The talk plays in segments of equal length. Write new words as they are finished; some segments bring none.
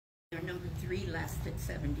Their number 3 lasted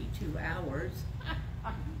 72 hours,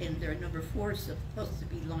 and their number 4 is supposed to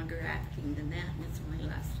be longer acting than that, and it's only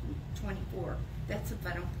lasting 24. That's if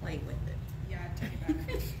I don't play with it. Yeah, take it back.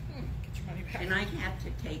 Get your money back. And I have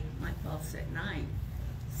to take my pulse at night,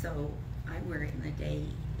 so I wear it in the day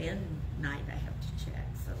and night. I have to check,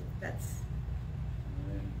 so that's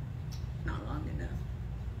not long enough.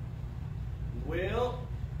 Well,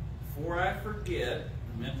 before I forget,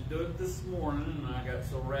 I meant to do it this morning, and I got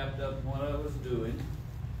so wrapped up in what I was doing.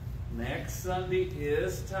 Next Sunday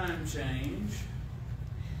is time change.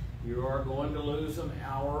 You are going to lose an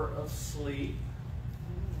hour of sleep.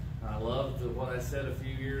 I loved what I said a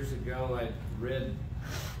few years ago. I read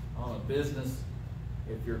on a business,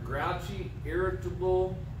 if you're grouchy,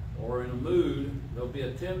 irritable, or in a mood, there'll be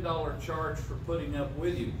a $10 charge for putting up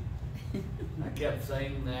with you. I kept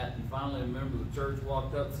saying that, and finally a member of the church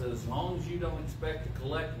walked up and said, as long as you don't expect to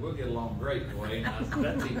collect, we'll get along great, Dwayne. I said,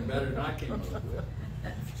 that's even better than I came up with.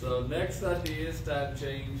 So next Sunday is time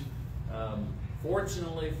change.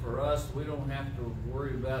 Fortunately for us, we don't have to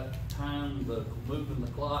worry about time, moving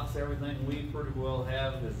the clocks. Everything we pretty well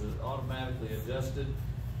have is automatically adjusted.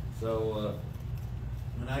 So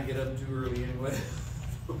when I get up too early anyway,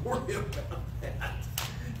 don't worry about that.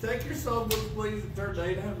 Take your songbooks, please, and turn to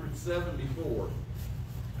 874.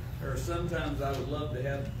 There are sometimes I would love to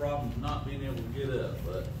have the problem of not being able to get up,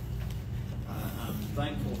 but I'm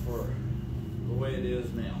thankful for the way it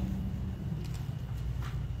is now.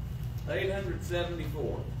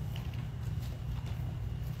 874.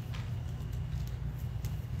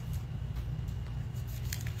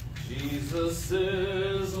 Jesus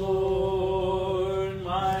is Lord,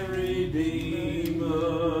 my Redeemer.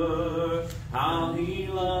 How He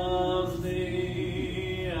loves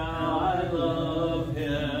me, how I love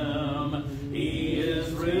Him. He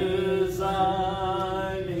is risen,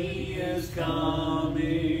 He is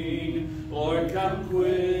coming. Lord, come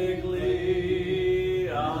quickly,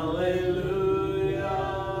 hallelujah.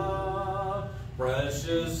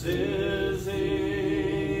 Precious is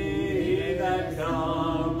He that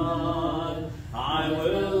cometh. I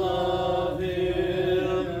will love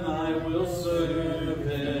Him, I will serve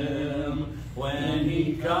Him. When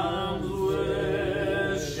He comes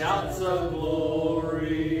with shouts of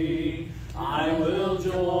glory, I will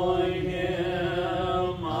join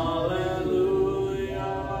Him, hallelujah.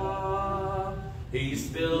 He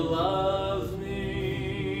still loves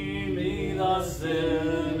me the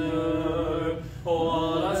sinner.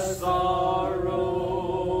 What a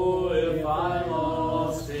sorrow if I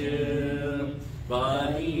lost Him,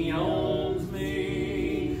 but He owns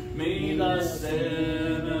me the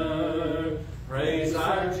sinner. Praise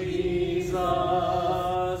our Jesus,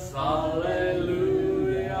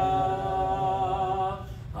 hallelujah,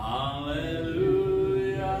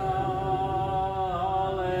 hallelujah,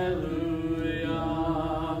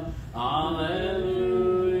 hallelujah,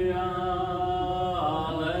 hallelujah,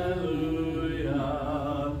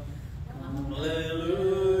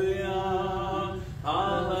 hallelujah,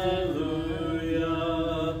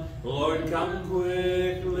 hallelujah. Lord, come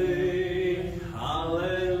quickly,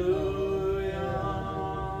 hallelujah.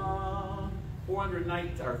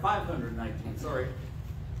 419 or 519, sorry.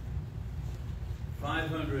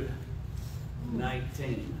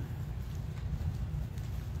 519.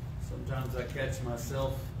 Sometimes I catch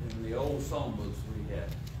myself in the old songbooks we had.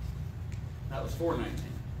 That was 419.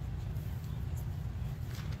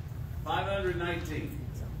 519.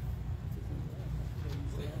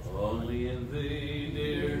 Only in Thee,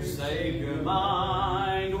 dear Savior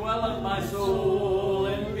mine, dwelleth my soul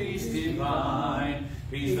in peace divine.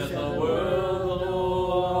 Peace that the world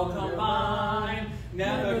all combine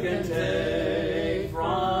never can take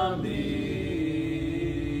from Thee.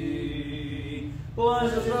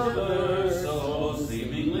 Pleasures of earth so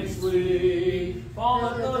seemingly sweet, fall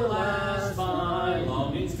at the last my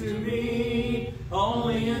longings to meet.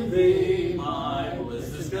 Only in Thee my bliss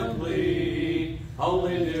is complete.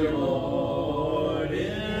 Only, dear Lord,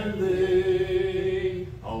 in Thee.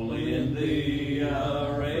 Only in Thee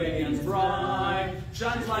a radiance bright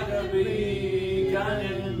shines like a beacon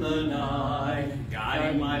in the night,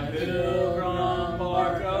 guiding my pilgrim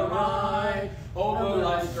bark aright over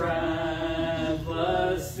life's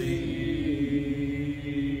trackless sea.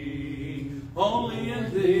 Only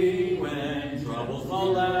in Thee when troubles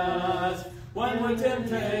molest, when with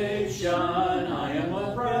temptation I am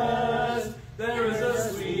oppressed, there is a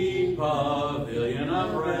sweet pavilion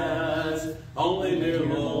of rest. Only, dear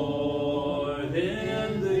Lord,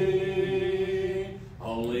 in Thee.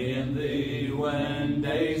 Only in Thee when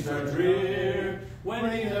days are drear, when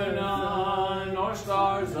neither none nor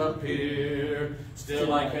stars appear,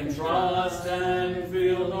 still I can trust and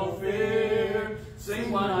feel no no fear.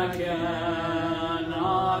 Sing when I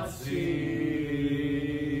cannot see.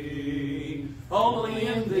 Only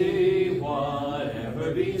in thee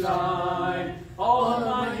whatever betide, all of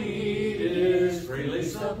my need is freely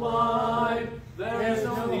supplied. There is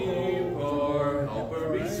no need for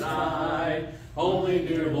helper beside. Only,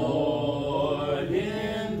 dear Lord,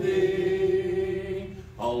 in thee.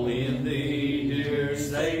 Only in thee, dear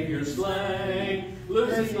Savior slain.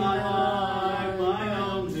 Losing my life, my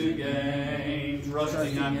own to gain.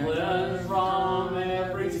 Trusting I'm cleansed from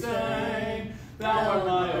every stain. Thou art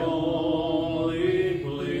my only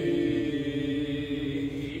plea.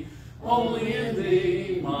 Only in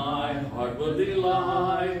thee my heart will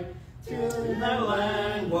delight. In that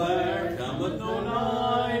land where cometh no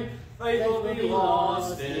night, faith will be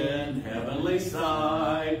lost in heavenly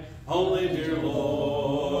sight. Only, dear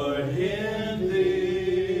Lord, in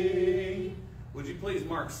thee. Would you please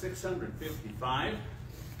mark 655?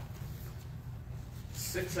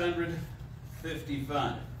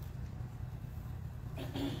 655.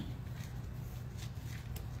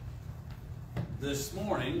 This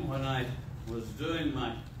morning, when I was doing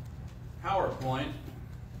my PowerPoint,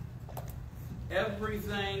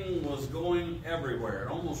 everything was going everywhere.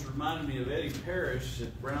 It almost reminded me of Eddie Parrish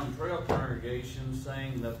at Brown Trail Congregation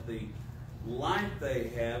saying that the light they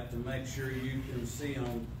have to make sure you can see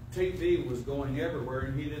on TV was going everywhere,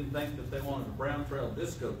 and he didn't think that they wanted a Brown Trail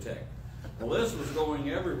discotheque. Well, this was going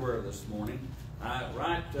everywhere this morning.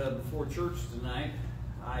 Right before church tonight,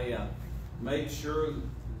 I made sure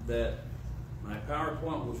that my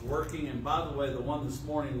PowerPoint was working, and by the way, the one this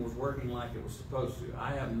morning was working like it was supposed to.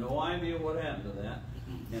 I have no idea what happened to that,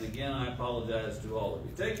 and again, I apologize to all of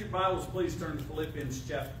you. Take your Bibles, please turn to Philippians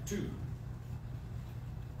chapter 2.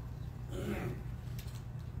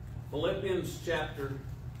 Philippians chapter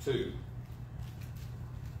 2.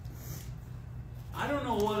 I don't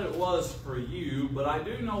know what it was for you, but I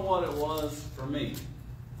do know what it was for me.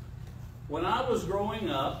 When I was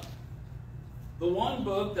growing up, the one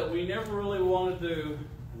book that we never really wanted to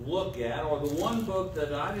look at, or the one book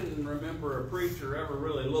that I didn't remember a preacher ever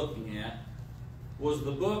really looking at, was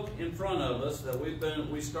the book in front of us that we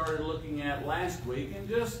started looking at last week, and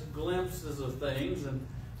just glimpses of things. And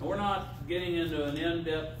we're not getting into an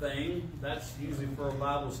in-depth thing. That's usually for a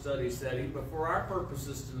Bible study setting. But for our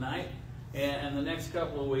purposes tonight and the next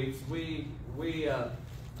couple of weeks, we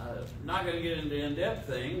not going to get into in-depth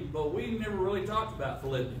thing, but we never really talked about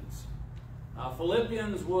Philippians.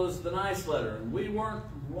 Philippians was the nice letter, and we weren't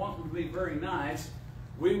wanting to be very nice.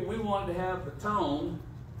 We wanted to have the tone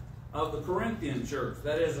of the Corinthian church,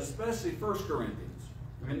 that is, especially 1 Corinthians.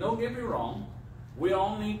 I mean, don't get me wrong. We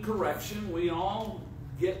all need correction. We all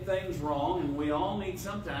get things wrong, and we all need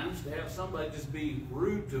sometimes to have somebody just be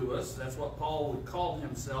rude to us. That's what Paul would call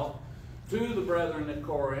himself to the brethren at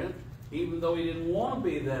Corinth, even though he didn't want to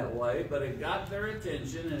be that way, but it got their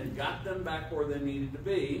attention, and it got them back where they needed to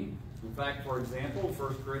be. In fact, for example,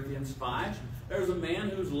 1 Corinthians 5, there's a man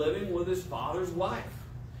who's living with his father's wife.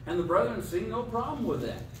 And the brethren see no problem with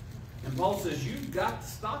that. And Paul says, you've got to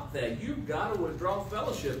stop that. You've got to withdraw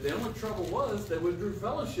fellowship. The only trouble was they withdrew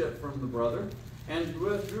fellowship from the brother and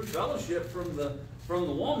withdrew fellowship from the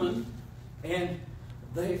woman, and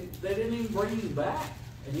they didn't even bring him back.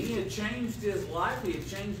 And he had changed his life. He had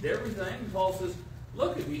changed everything. And Paul says,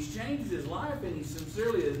 look, if he's changed his life and he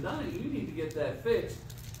sincerely has done it, you need to get that fixed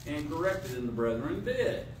and corrected, and the brethren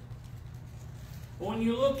did. When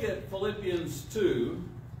you look at Philippians 2,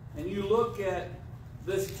 and you look at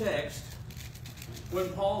this text, when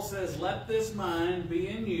Paul says, let this mind be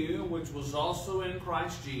in you, which was also in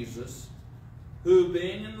Christ Jesus, who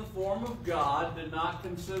being in the form of God did not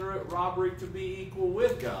consider it robbery to be equal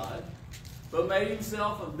with God, but made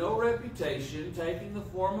himself of no reputation, taking the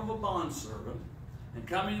form of a bondservant, and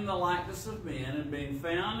coming in the likeness of men, and being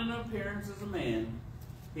found in appearance as a man,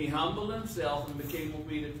 he humbled himself and became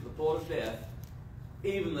obedient to the point of death,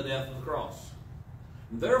 even the death of the cross.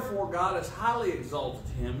 And therefore God has highly exalted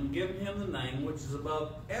him and given him the name which is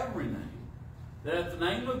above every name, that at the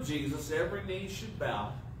name of Jesus every knee should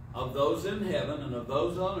bow, of those in heaven and of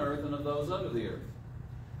those on earth and of those under the earth,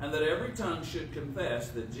 and that every tongue should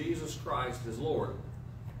confess that Jesus Christ is Lord,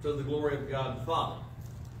 to the glory of God the Father.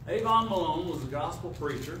 Avon Malone was a gospel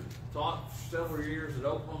preacher, taught for several years at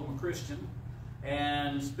Oklahoma Christian,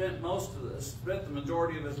 and spent the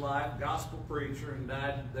majority of his life gospel preacher, and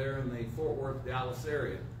died there in the Fort Worth, Dallas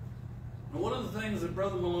area. And one of the things that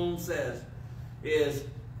Brother Malone says is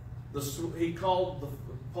he called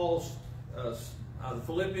the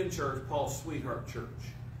Philippian church Paul's sweetheart church.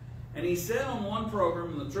 And he said on one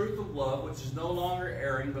program, in The Truth of Love, which is no longer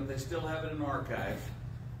airing, but they still have it in archive,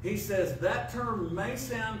 He says that term may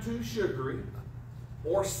sound too sugary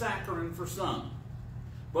or saccharine for some,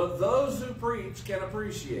 but those who preach can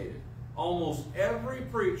appreciate it. Almost every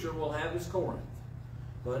preacher will have his Corinth,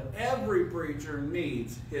 but every preacher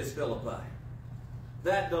needs his Philippi.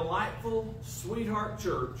 That delightful sweetheart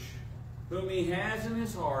church whom he has in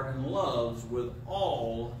his heart and loves with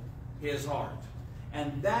all his heart.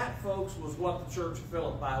 And that, folks, was what the church of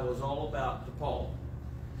Philippi was all about to Paul.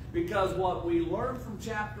 Because what we learned from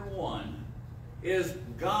chapter 1 is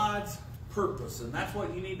God's purpose. And that's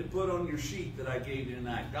what you need to put on your sheet that I gave you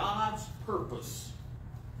tonight. God's purpose.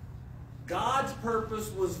 God's purpose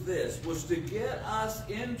was this, was to get us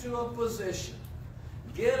into a position,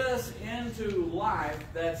 get us into life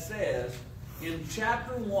that says, in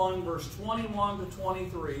chapter 1, verse 21 to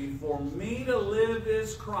 23, for me to live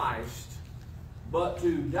is Christ, but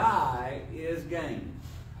to die is gain.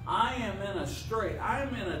 I am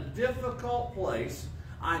in a difficult place.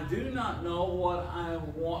 I do not know what I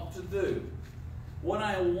want to do. What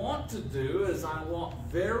I want to do is I want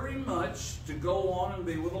very much to go on and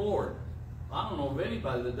be with the Lord. I don't know of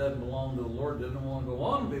anybody that doesn't belong to the Lord doesn't want to go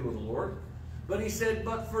on and be with the Lord. But he said,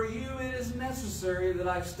 but for you it is necessary that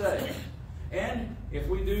I stay. And if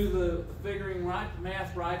we do the figuring right, the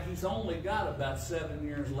math right, he's only got about 7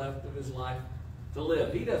 years left of his life to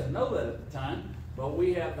live. He doesn't know that at the time, but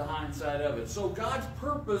we have the hindsight of it. So God's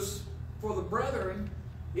purpose for the brethren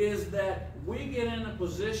is that we get in a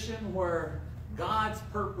position where God's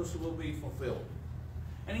purpose will be fulfilled.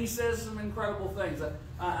 And he says some incredible things.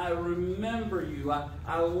 I remember you.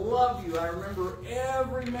 I love you. I remember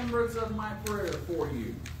every remembrance of my prayer for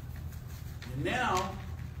you. And now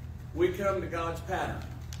we come to God's pattern.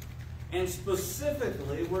 And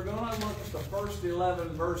specifically, we're going to look at the first 11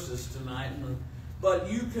 verses tonight. But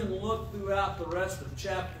you can look throughout the rest of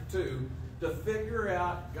chapter 2 to figure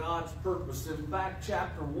out God's purpose. In fact,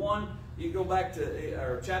 chapter 1, you go back to,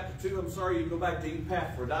 or chapter 2, you go back to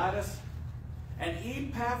Epaphroditus. And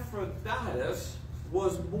Epaphroditus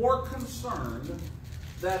was more concerned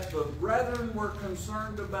that the brethren were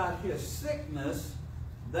concerned about his sickness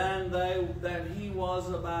than he was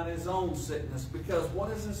about his own sickness. Because what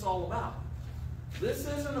is this all about? This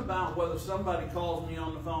isn't about whether somebody calls me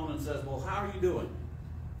on the phone and says, well, how are you doing?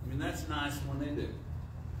 I mean, that's nice when they do.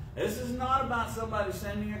 This is not about somebody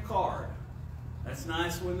sending a card. That's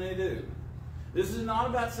nice when they do. This is not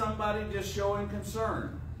about somebody just showing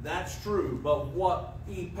concern. That's true. But what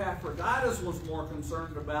Epaphroditus was more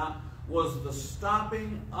concerned about was the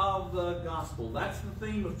stopping of the gospel. That's the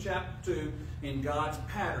theme of chapter 2 in God's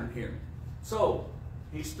pattern here. So,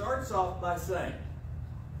 he starts off by saying,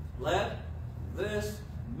 let this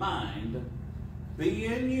mind be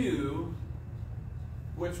in you,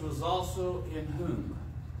 which was also in whom?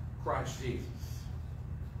 Christ Jesus.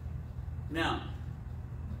 Now,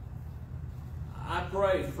 I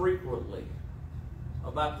pray frequently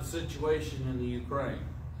about the situation in the Ukraine.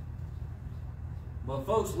 But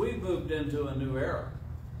folks, we've moved into a new era.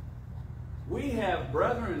 We have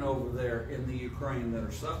brethren over there in the Ukraine that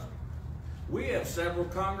are suffering. We have several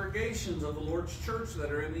congregations of the Lord's church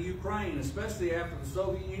that are in the Ukraine, especially after the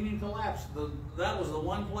Soviet Union collapsed. That was the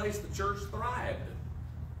one place the church thrived.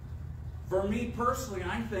 For me personally,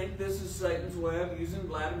 I think this is Satan's way of using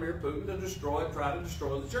Vladimir Putin to try to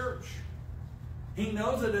destroy the church. He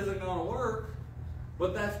knows it isn't going to work,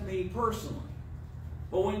 but that's me personally.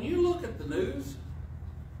 But when you look at the news,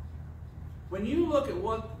 when you look at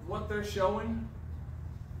what they're showing,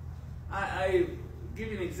 I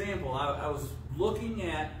give you an example. I was looking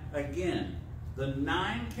at, again, the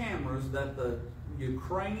 9 cameras that the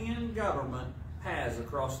Ukrainian government has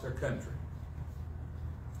across their country.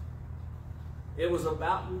 It was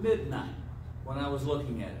about midnight when I was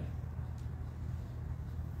looking at it.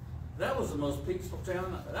 That was the most peaceful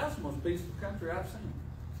town. That's the most peaceful country I've seen.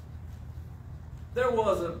 There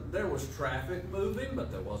was traffic moving,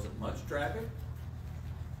 but there wasn't much traffic.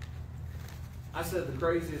 I said the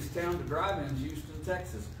craziest town to drive in is Houston,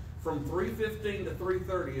 Texas. From 3:15 to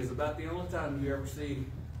 3:30 is about the only time you ever see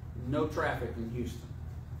no traffic in Houston.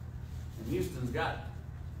 And Houston's got,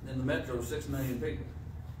 in the metro, 6 million people.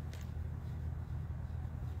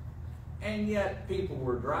 And yet people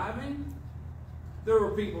were driving. There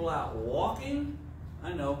were people out walking.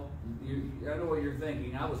 I know what you're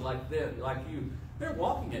thinking. I was like you. They're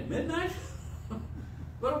walking at midnight?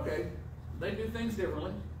 But okay, they do things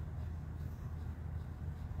differently.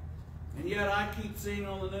 And yet I keep seeing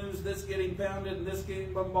on the news this getting pounded and this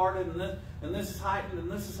getting bombarded and this is heightened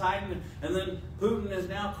and this is heightened. And then Putin is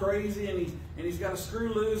now crazy and he's got a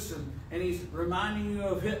screw loose and he's reminding you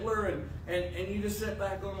of Hitler and you just sit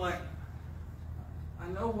back going like, I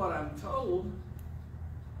know what I'm told.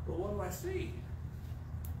 But what do I see?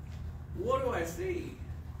 What do I see?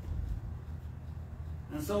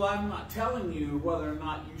 And so I'm not telling you whether or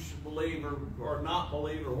not you should believe or not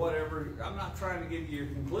believe or whatever. I'm not trying to give you your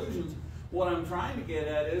conclusions. What I'm trying to get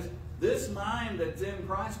at is this mind that's in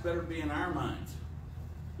Christ better be in our minds.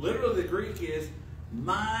 Literally, the Greek is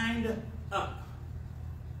mind up.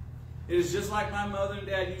 It is just like my mother and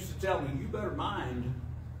dad used to tell me, you better mind.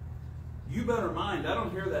 You better mind. I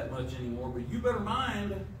don't hear that much anymore, but you better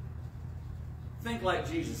mind. Think like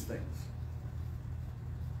Jesus thinks.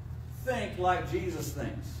 Think like Jesus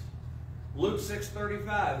thinks. Luke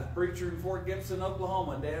 6:35, the preacher in Fort Gibson,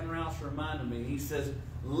 Oklahoma, Dan Rouse reminded me. He says,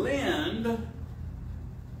 lend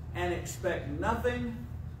and expect nothing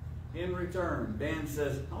in return. Dan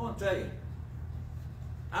says, I want to tell you,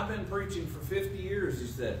 I've been preaching for 50 years, he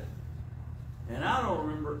said, and I don't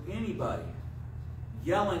remember anybody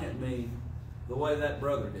yelling at me the way that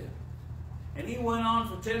brother did. And he went on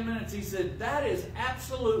for 10 minutes. He said, that is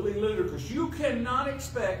absolutely ludicrous. You cannot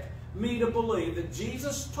expect me to believe that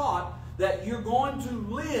Jesus taught that you're going to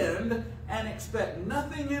lend and expect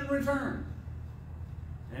nothing in return.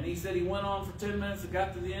 And he said he went on for 10 minutes and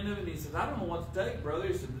got to the end of it, and he said, I don't know what to take, brother.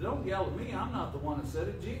 He said, don't yell at me. I'm not the one that said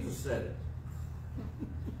it. Jesus said it.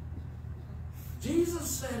 Jesus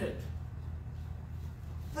said it.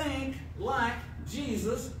 Think like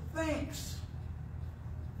Jesus thinks.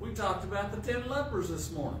 We talked about the 10 lepers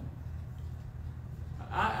this morning.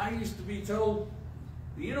 I used to be told,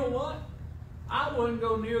 you know what? I wouldn't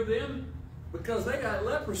go near them because they got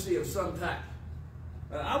leprosy of some type.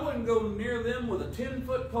 I wouldn't go near them with a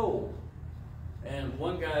 10-foot pole. And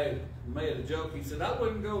one guy made a joke. He said, I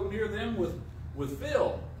wouldn't go near them with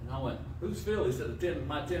Phil. And I went, who's Phil? He said,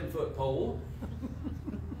 my 10-foot pole.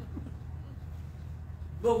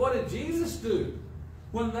 But what did Jesus do?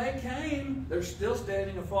 When they came, they're still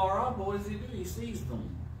standing afar off. But what does he do? He sees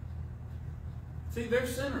them. See, they're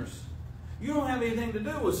sinners. You don't have anything to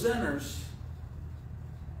do with sinners.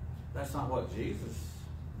 That's not what Jesus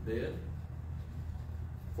did.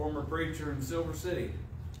 Former preacher in Silver City.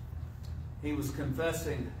 He was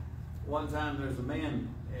confessing one time. There's a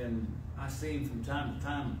man, and I see him from time to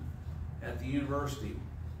time at the university.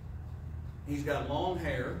 He's got long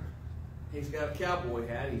hair. He's got a cowboy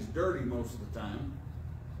hat. He's dirty most of the time.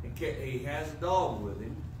 He has a dog with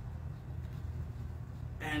him.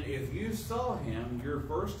 And if you saw him, your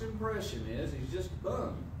first impression is he's just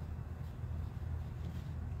bummed.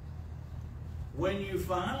 When you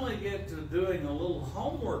finally get to doing a little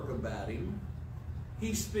homework about him,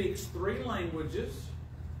 he speaks 3 languages.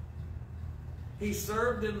 He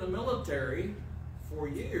served in the military for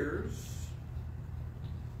years.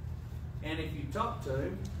 And if you talk to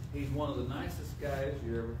him, he's one of the nicest guys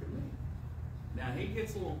you ever could meet. Now, he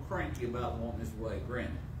gets a little cranky about wanting his way,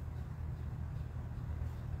 granted.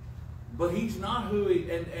 But he's not who he...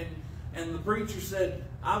 And the preacher said,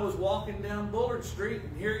 I was walking down Bullard Street,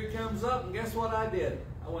 and here he comes up, and guess what I did?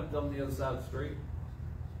 I went on the other side of the street.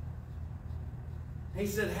 He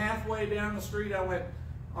said, halfway down the street, I went,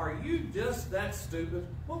 are you just that stupid?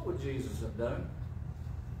 What would Jesus have done?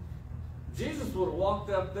 Jesus would have walked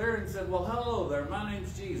up there and said, well, hello there, my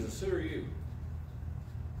name's Jesus. Who are you?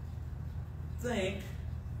 Think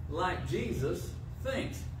like Jesus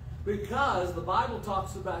thinks. Because the Bible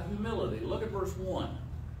talks about humility. Look at verse 1.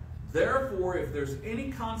 Therefore, if there's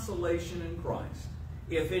any consolation in Christ,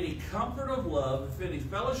 if any comfort of love, if any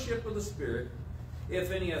fellowship of the Spirit,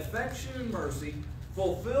 if any affection and mercy,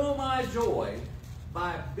 fulfill my joy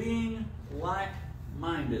by being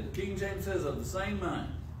like-minded. King James says of the same mind.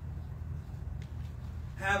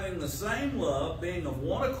 Having the same love, being of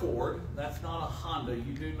one accord. That's not a Honda.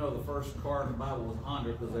 You do know the first car in the Bible was a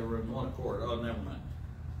Honda because they were in one accord. Oh, never mind.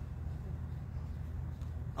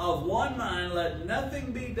 Of one mind, let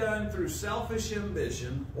nothing be done through selfish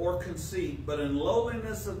ambition or conceit, but in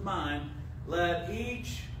lowliness of mind, let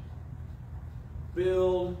each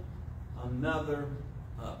build another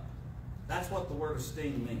up. That's what the word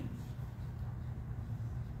esteem means.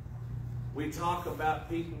 We talk about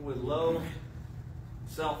people with low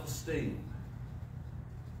self-esteem.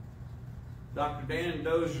 Dr. Dan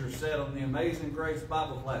Dozier said on the Amazing Grace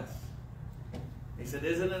Bible class, he said,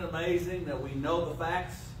 isn't it amazing that we know the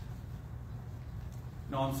facts?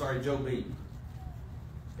 No, I'm sorry, Joe Beaton.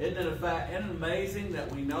 Isn't it amazing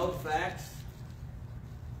that we know the facts,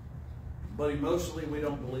 but emotionally we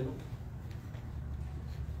don't believe them?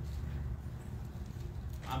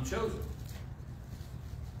 I'm chosen.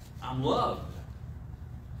 I'm loved.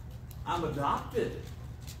 I'm adopted.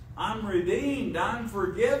 I'm redeemed. I'm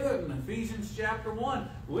forgiven. Ephesians chapter 1.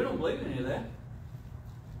 We don't believe any of that.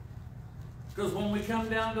 Because when we come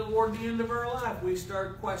down toward the end of our life, we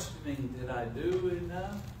start questioning, did I do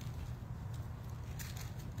enough?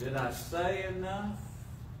 Did I say enough?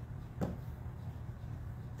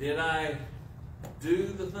 Did I do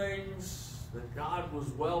the things that God was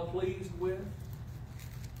well pleased with?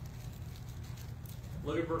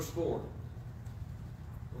 Look at verse 4.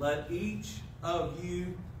 Let each of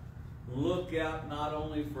you look out not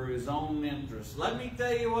only for his own interest. Let me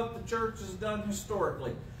tell you what the church has done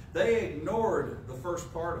historically. They ignored the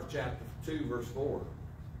first part of chapter 2, verse 4.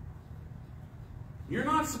 You're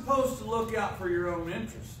not supposed to look out for your own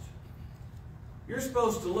interest. You're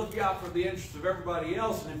supposed to look out for the interest of everybody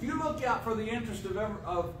else. And if you look out for the interest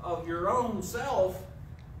of your own self,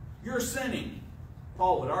 you're sinning.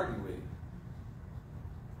 Paul would argue with you.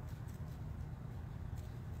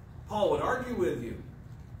 Paul would argue with you.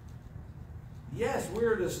 Yes,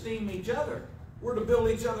 we're to esteem each other. We're to build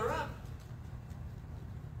each other up.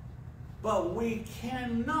 But we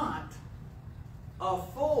cannot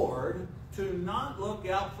afford to not look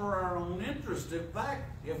out for our own interest. In fact,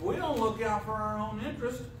 if we don't look out for our own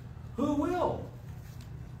interest, who will?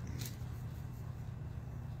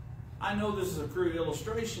 I know this is a crude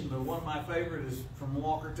illustration, but one of my favorites is from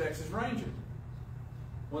Walker, Texas Ranger.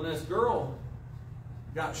 When this girl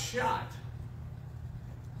got shot,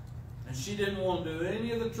 and she didn't want to do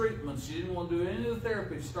any of the treatments, she didn't want to do any of the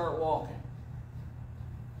therapy to start walking.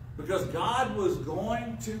 Because God was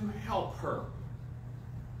going to help her.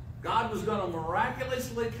 God was going to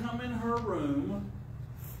miraculously come in her room,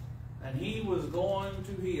 and He was going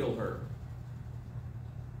to heal her.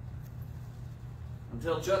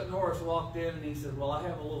 Until Chuck Norris walked in and he said, well, I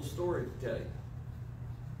have a little story to tell you.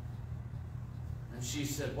 And she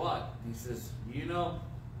said, what? He says, you know,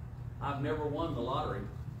 I've never won the lottery.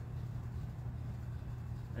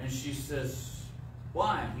 And she says,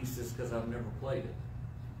 why? He says, because I've never played it.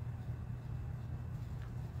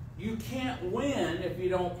 You can't win if you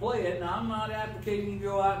don't play it. Now, I'm not advocating you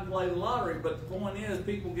go out and play the lottery, but the point is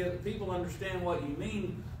people understand what you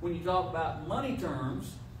mean when you talk about money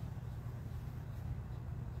terms.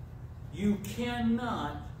 You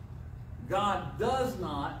cannot, God does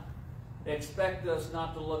not expect us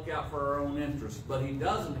not to look out for our own interests, but He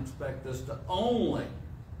doesn't expect us to only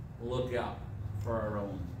look out for our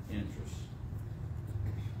own interests.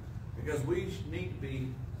 Because we need to be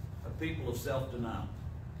a people of self-denial.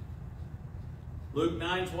 Luke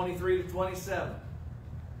 9:23-27.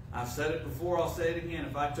 I've said it before, I'll say it again.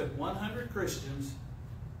 If I took 100 Christians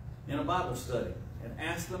in a Bible study and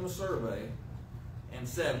asked them a survey and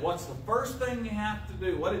said, what's the first thing you have to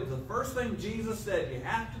do? What is the first thing Jesus said you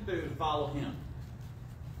have to do to follow Him?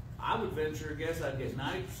 I would venture a guess I'd get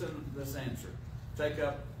 90% of this answer. Take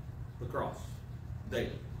up the cross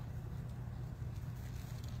daily.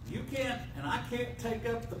 You can't, and I can't take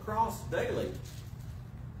up the cross daily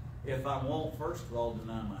if I won't, first of all,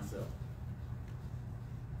 deny myself.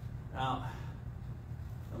 Now,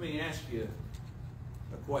 let me ask you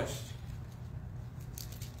a question.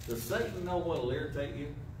 Does Satan know what will irritate you?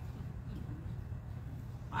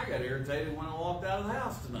 I got irritated when I walked out of the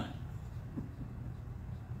house tonight.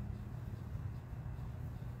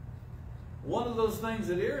 One of those things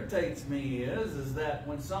that irritates me is that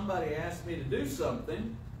when somebody asks me to do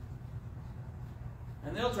something,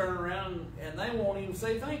 and they'll turn around and they won't even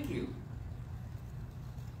say thank you.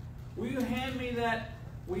 Will you hand me that?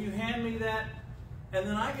 Will you hand me that? And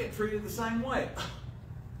then I get treated the same way.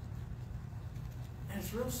 And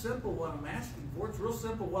it's real simple what I'm asking for. It's real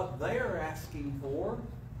simple what they're asking for.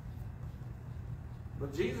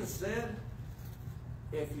 But Jesus said,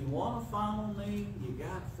 if you want to follow me, you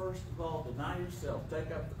got to first of all deny yourself, take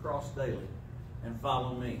up the cross daily, and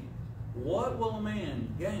follow me. What will a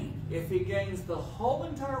man gain if he gains the whole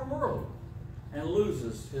entire world and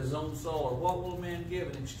loses his own soul? Or what will a man give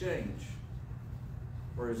in exchange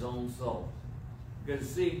for his own soul? Because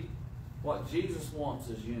see, what Jesus wants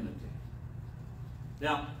is unity.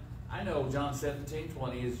 Now, I know John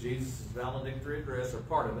 17:20 is Jesus' valedictory address, or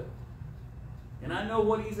part of it. And I know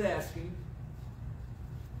what He's asking.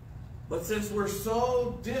 But since we're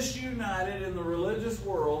so disunited in the religious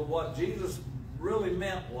world, what Jesus really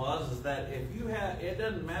meant is that if you have, it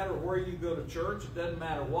doesn't matter where you go to church, it doesn't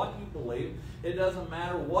matter what you believe, it doesn't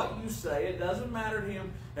matter what you say, it doesn't matter to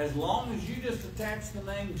Him, as long as you just attach the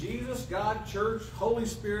name Jesus, God, church, Holy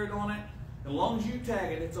Spirit on it, as long as you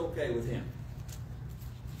tag it, it's okay with Him.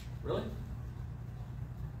 Really?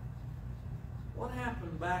 What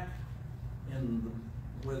happened back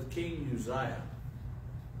with King Uzziah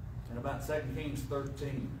in about 2 Kings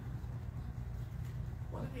 13?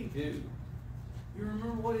 What did he do? You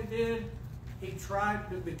remember what he did? He tried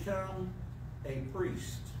to become a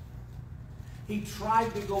priest. He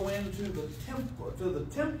tried to go into the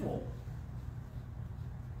temple.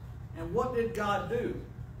 And what did God do?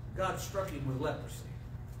 God struck him with leprosy.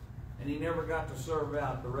 And he never got to serve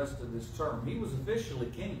out the rest of his term. He was officially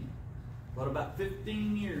king. But about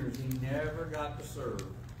 15 years, he never got to serve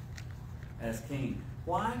as king.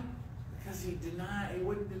 Why? Because he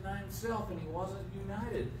wouldn't deny himself, and he wasn't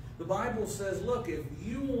united. The Bible says, look, if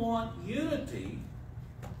you want unity,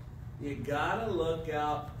 you got to look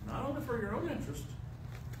out not only for your own interest,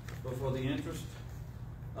 but for the interest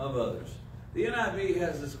of others. The NIV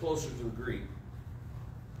has this closer to the Greek.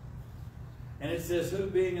 And it says, who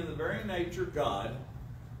being in the very nature God,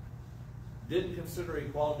 didn't consider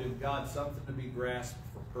equality with God something to be grasped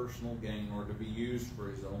for personal gain or to be used for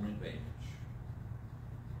his own advantage.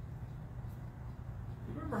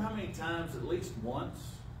 You remember how many times, at least once,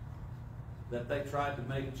 that they tried to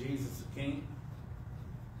make Jesus a king?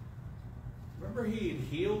 Remember he had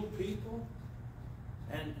healed people?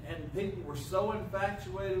 And people were so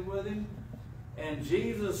infatuated with him. And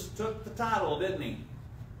Jesus took the title, didn't he?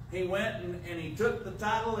 He went and he took the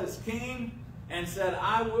title as king and said,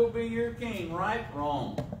 I will be your king. Right?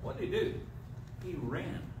 Wrong. What did he do? He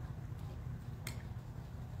ran.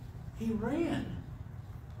 He ran.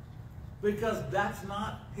 Because that's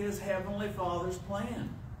not his Heavenly Father's plan.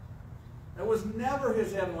 That was never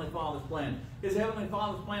his Heavenly Father's plan. His Heavenly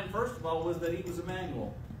Father's plan, first of all, was that he was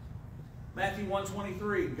Emmanuel. Matthew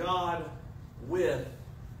 1:23, God with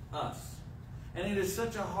us. And it is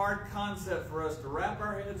such a hard concept for us to wrap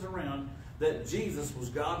our heads around that Jesus was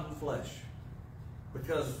God in the flesh.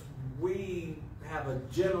 Because we have a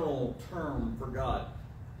general term for God.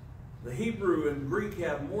 The Hebrew and Greek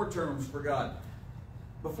have more terms for God.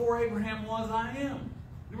 Before Abraham was, I am.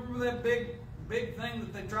 You remember that big thing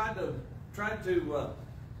that they tried to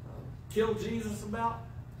kill Jesus about?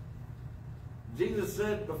 Jesus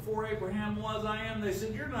said, before Abraham was, I am. They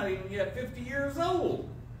said, you're not even yet 50 years old.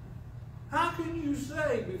 How can you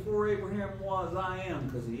say before Abraham was, I am?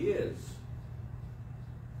 Because he is.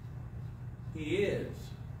 He is.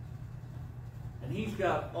 And he's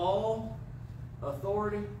got all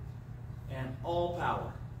authority and all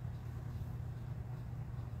power.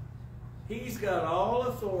 He's got all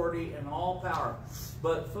authority and all power.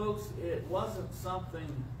 But folks, it wasn't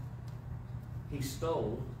something he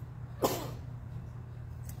stole.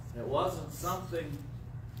 It wasn't something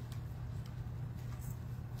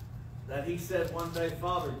that he said one day,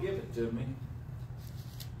 Father, give it to me.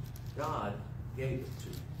 God gave it to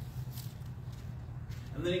him.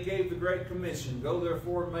 And then he gave the Great Commission, go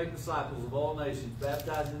therefore and make disciples of all nations,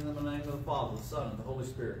 baptizing them in the name of the Father, the Son, and the Holy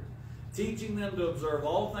Spirit, teaching them to observe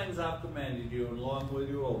all things I've commanded you, and lo, I'm with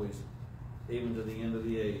you always, even to the end of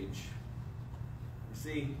the age. You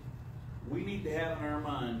see, we need to have in our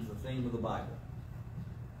minds the theme of the Bible.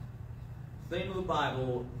 The theme of the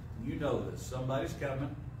Bible, you know this. Somebody's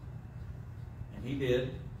coming, and he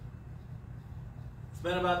did.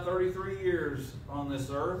 Spent about 33 years on this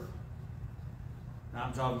earth. Now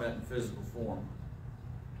I'm talking about in physical form.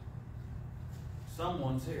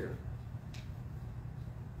 Someone's here.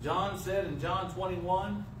 John said in John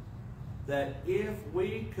 21 that if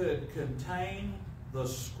we could contain the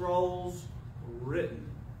scrolls written,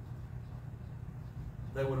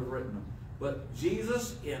 they would have written them. But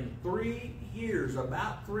Jesus in 3 years,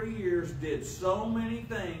 about 3 years, did so many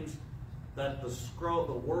things that the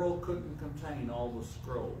world couldn't contain all the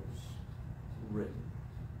scrolls written.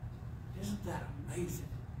 Isn't that amazing?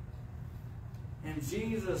 And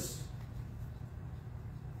Jesus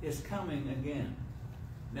is coming again.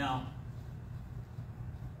 Now,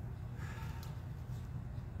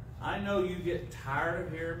 I know you get tired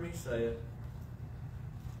of hearing me say it,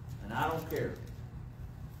 and I don't care.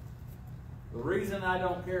 The reason I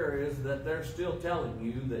don't care is that they're still telling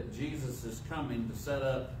you that Jesus is coming to set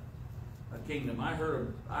up a kingdom. I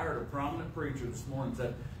heard a prominent preacher this morning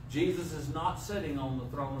say, Jesus is not sitting on the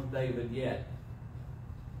throne of David yet.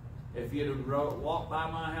 If you'd have walked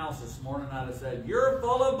by my house this morning, I'd have said, you're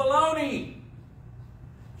full of baloney.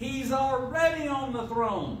 He's already on the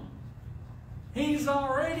throne. He's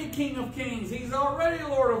already King of Kings. He's already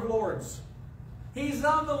Lord of Lords. He's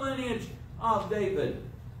of the lineage of David.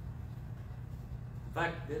 In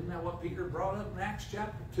fact, isn't that what Peter brought up in Acts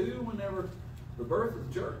chapter 2 whenever the birth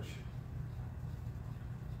of the church?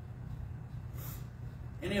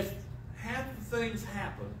 And if half the things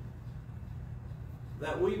happen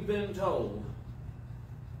that we've been told,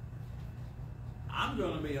 I'm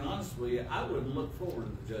going to be honest with you, I wouldn't look forward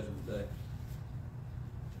to the judgment day.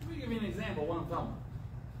 Let me give you an example of what I'm talking about.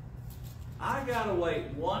 I got to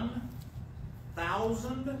wait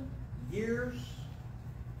 1,000 years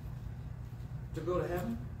to go to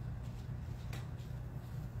heaven.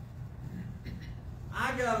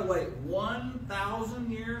 I gotta wait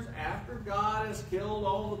 1,000 years after God has killed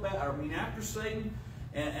all the bad, after Satan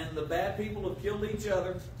and the bad people have killed each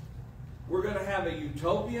other. We're going to have a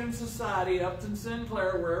utopian society, Upton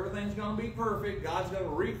Sinclair, where everything's going to be perfect. God's going to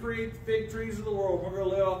recreate the fig trees of the world. We're going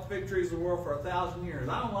to live off the fig trees of the world for 1,000 years.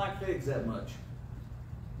 I don't like figs that much.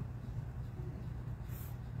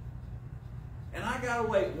 And I got to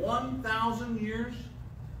wait 1,000 years.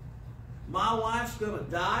 My wife's going to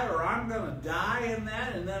die, or I'm going to die in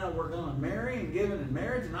that, and then we're going to marry and give it in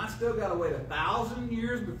marriage, and I still got to wait 1,000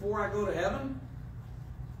 years before I go to heaven?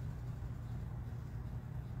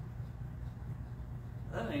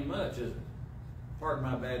 That ain't much, is it? Pardon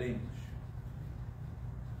my bad English.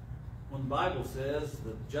 When the Bible says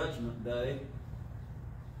the judgment day,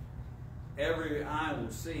 every eye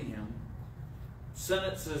will see him.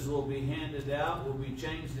 Sentences will be handed out, will be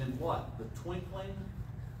changed in what? The twinkling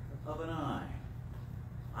of an eye.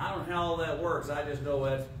 I don't know how all that works. I just know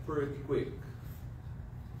that's pretty quick.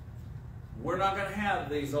 We're not going to have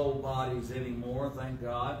these old bodies anymore, thank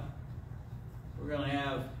God. We're going to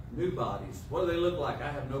have new bodies. What do they look like?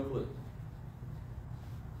 I have no clue.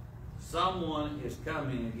 Someone is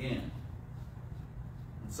coming again.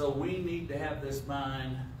 And so we need to have this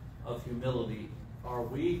mind of humility. Are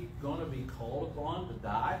we going to be called upon to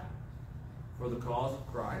die for the cause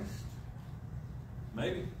of Christ?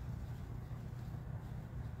 Maybe.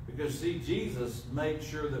 Because, see, Jesus made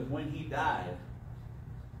sure that when he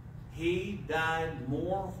died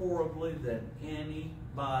more horribly than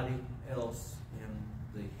anybody else in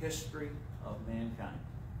the history of mankind.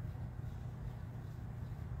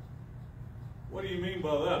 What do you mean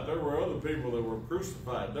by that? There were other people that were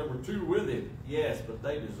crucified. There were two with him. Yes, but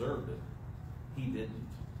they deserved it. He didn't.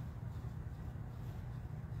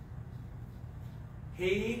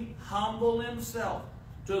 He humbled himself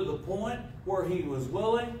to the point where he was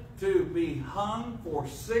willing to be hung for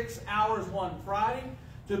 6 hours one Friday,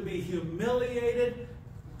 to be humiliated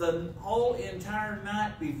the whole entire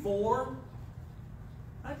night before.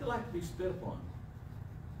 How'd you like to be spit upon?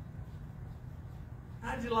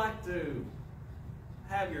 How'd you like to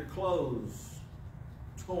have your clothes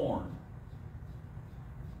torn?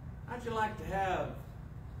 How'd you like to have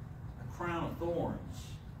a crown of thorns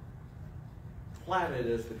plaited,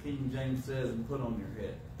 as the King James says, and put on your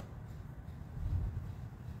head?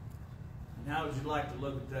 And how would you like to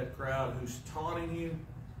look at that crowd who's taunting you,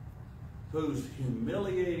 who's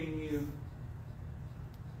humiliating you,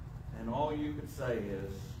 and all you could say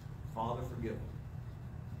is, Father, forgive them,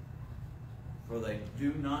 for they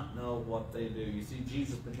do not know what they do. You see,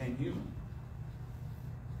 Jesus became human.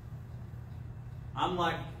 I'm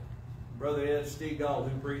like Brother Ed Stegall,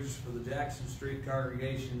 who preaches for the Jackson Street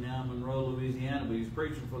congregation now in Monroe, Louisiana, but he's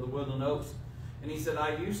preaching for the Woodland Oaks. And he said,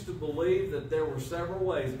 I used to believe that there were several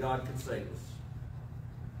ways God could save us.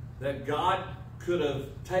 That God could have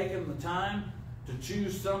taken the time to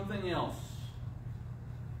choose something else.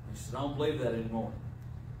 He said, I don't believe that anymore.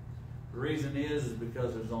 The reason is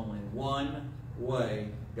because there's only one way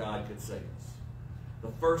God could save us.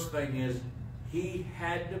 The first thing is, he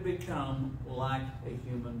had to become like a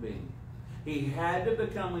human being. He had to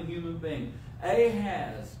become a human being.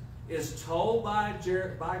 Ahaz is told by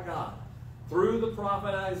God, through the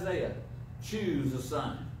prophet Isaiah, choose a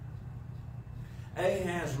sign.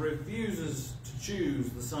 Ahaz refuses to choose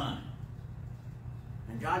the sign.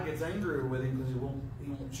 And God gets angry with him because he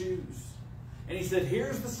won't choose. And he said,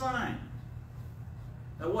 here's the sign.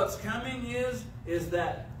 Now what's coming is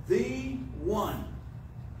that the one,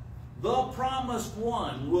 the promised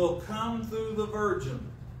one, will come through the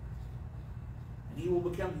virgin. And he will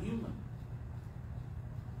become human.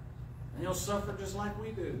 And he'll suffer just like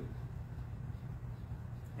we do.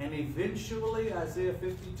 And eventually, Isaiah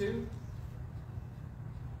 52,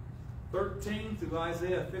 13 through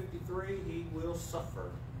Isaiah 53, he will suffer.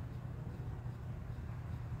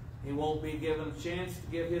 He won't be given a chance to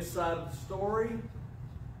give his side of the story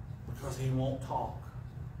because he won't talk.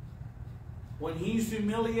 When he's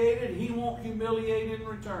humiliated, he won't humiliate in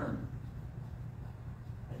return.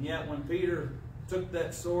 And yet when Peter took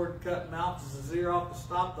that sword and cut Malchus' ear off to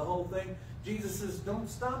stop the whole thing, Jesus says, don't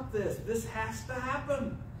stop this. This has to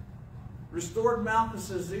happen. Restored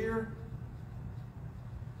Malchus' ear.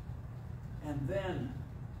 And then,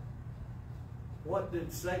 what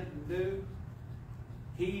did Satan do?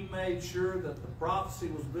 He made sure that the prophecy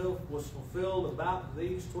was fulfilled about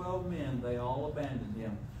these 12 men. They all abandoned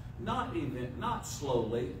him. Not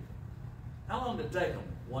slowly. How long did it take them?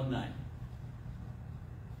 One night.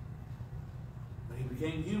 But he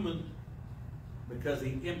became human because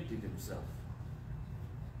he emptied himself.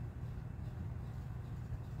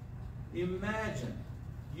 Imagine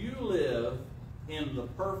you live in the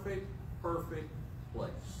perfect place.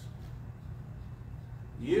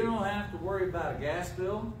 You don't have to worry about a gas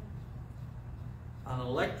bill, an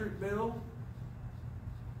electric bill.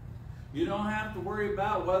 You don't have to worry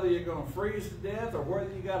about whether you're going to freeze to death or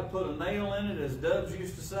whether you got to put a nail in it, as Dubs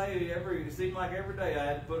used to say. It seemed like every day I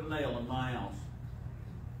had to put a nail in my house.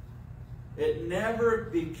 It never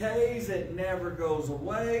decays. It never goes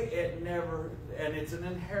away. And it's an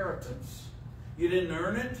inheritance. You didn't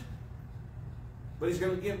earn it, but He's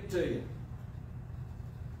going to give it to you.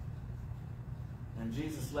 And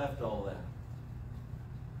Jesus left all that.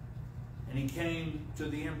 And He came to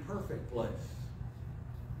the imperfect place,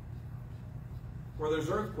 where there's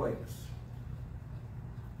earthquakes,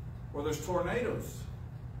 where there's tornadoes,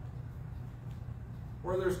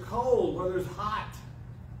 where there's cold, where there's hot.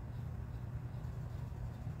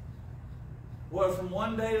 Well, from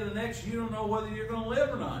one day to the next, you don't know whether you're going to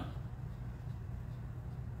live or not.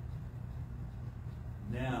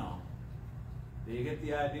 Now, do you get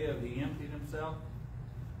the idea of He emptied Himself?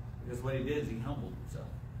 Because what He did is He humbled Himself.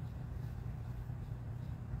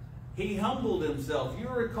 He humbled Himself. You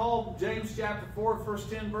recall James chapter 4, first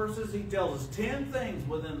 10 verses? He tells us 10 things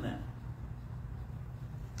within that.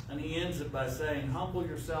 And He ends it by saying, humble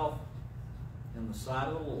yourself in the sight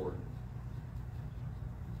of the Lord.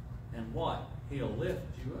 And what? He'll lift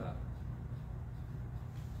you up.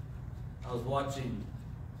 I was watching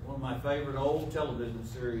one of my favorite old television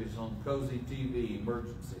series on Cozy TV,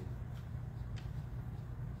 Emergency.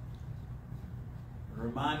 It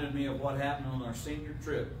reminded me of what happened on our senior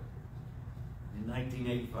trip in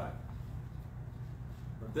 1985.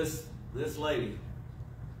 But this lady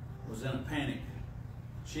was in a panic.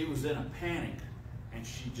 She was in a panic, and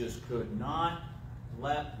she just could not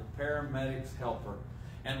let the paramedics help her.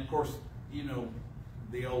 And of course, you know,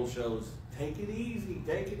 the old shows, take it easy,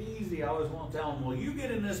 take it easy. I always want to tell them, well, you get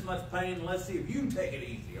in this much pain, let's see if you can take it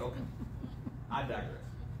easy. Okay, I digress.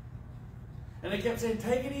 And they kept saying,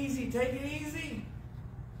 take it easy, take it easy.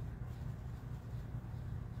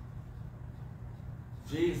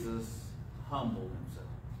 Jesus humbled Himself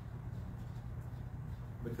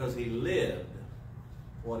because He lived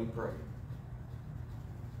what He prayed.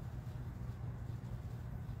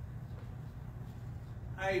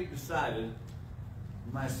 I decided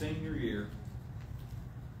in my senior year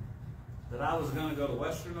that I was going to go to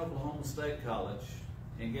Western Oklahoma State College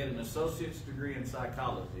and get an associate's degree in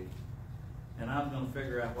psychology, and I'm going to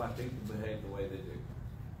figure out why people behave the way they do.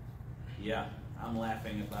 Yeah, I'm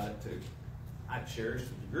laughing about it too. I cherished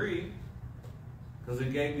the degree because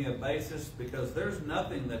it gave me a basis, because there's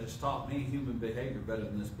nothing that has taught me human behavior better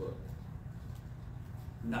than this book.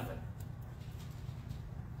 Nothing.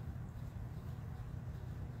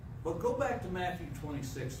 But go back to Matthew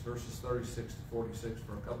 26, verses 36 to 46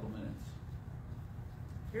 for a couple of minutes.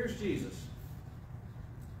 Here's Jesus.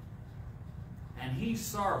 And He's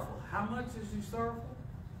sorrowful. How much is He sorrowful?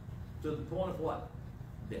 To the point of what?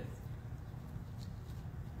 Death.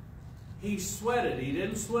 He sweated. He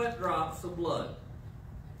didn't sweat drops of blood.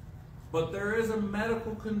 But there is a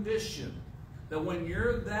medical condition that when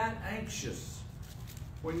you're that anxious,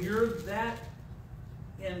 when you're that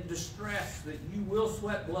in distress, that you will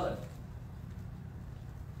sweat blood.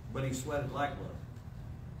 But He sweated like blood.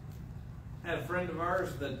 I had a friend of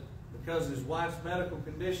ours that, because his wife's medical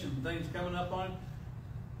condition, things coming up on him,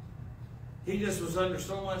 he just was under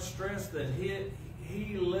so much stress that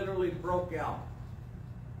he literally broke out.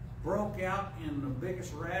 Broke out in the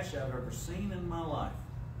biggest rash I've ever seen in my life.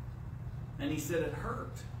 And he said it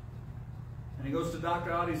hurt. And he goes to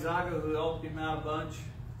Dr. Adizaga, who helped him out a bunch.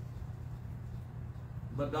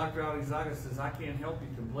 But Dr. Adizaga says, I can't help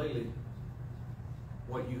you completely.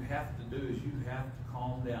 What you have to do is you have to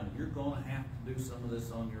calm down. You're going to have to do some of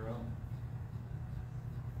this on your own.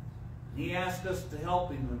 He asked us to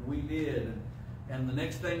help him, and we did. And the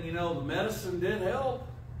next thing you know, the medicine did help.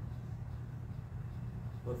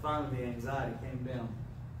 But finally the anxiety came down.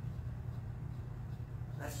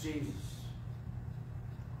 That's Jesus.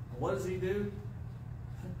 What does He do?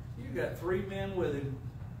 You got 3 men with Him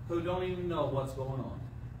who don't even know what's going on.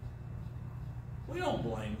 We don't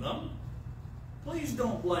blame them. Please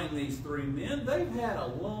don't blame these 3 men. They've had a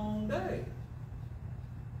long day.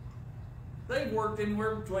 They've worked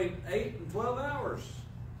anywhere between 8 and 12 hours.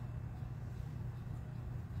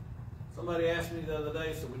 Somebody asked me the other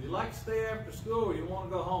day, said, would you like to stay after school or you want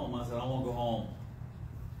to go home? I said, I want to go home.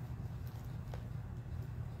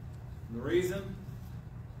 And the reason?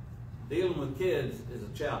 Dealing with kids is a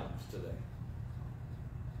challenge today.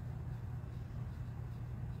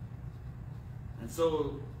 And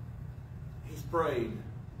so he's prayed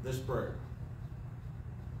this prayer.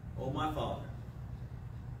 Oh, my Father,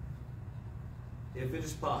 if it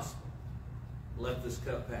is possible, let this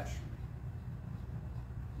cup pass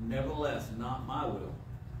from me. Nevertheless, not my will,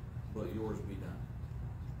 but yours be done.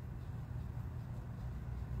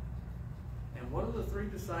 And what are the three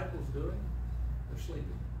disciples doing? They're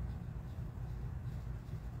sleeping.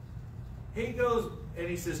 He goes and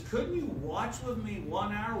he says, couldn't you watch with me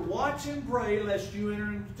 1 hour? Watch and pray lest you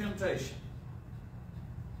enter into temptation.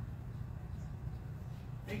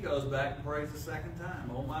 He goes back and prays the second time.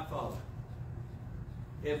 Oh, my Father,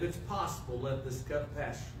 if it's possible, let this cup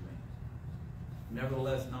pass from me.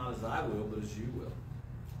 Nevertheless, not as I will, but as you will.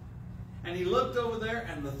 And he looked over there,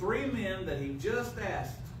 and the three men that he just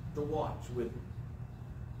asked to watch with him,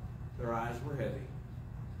 their eyes were heavy.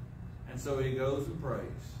 And so he goes and prays.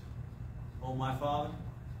 Oh, my Father,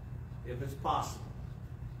 if it's possible,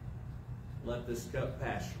 let this cup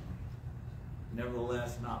pass from me.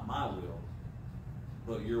 Nevertheless, not my will,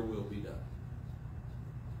 but your will be done.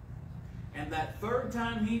 And that third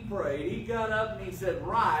time he prayed, he got up and he said,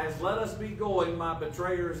 rise, let us be going, my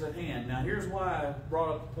betrayer is at hand. Now here's why I brought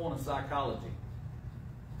up the point of psychology.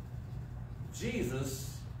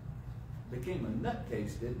 Jesus became a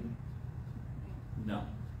nutcase, didn't he? No.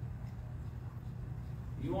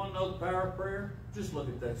 You want to know the power of prayer? Just look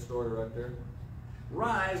at that story right there.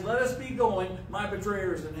 Rise, let us be going, my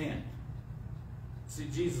betrayer is at hand. See,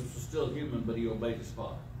 Jesus was still human, but he obeyed his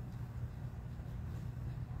Father.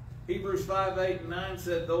 Hebrews 5:8-9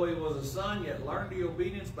 said, though he was a son, yet learned he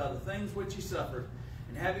obedience by the things which he suffered.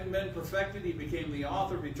 And having been perfected, he became the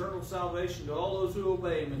author of eternal salvation to all those who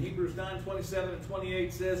obey him. And Hebrews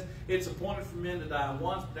 9:27-28 says, it's appointed for men to die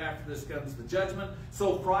once, but after this comes the judgment.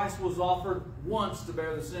 So Christ was offered once to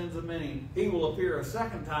bear the sins of many. He will appear a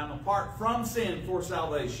second time apart from sin for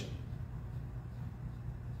salvation.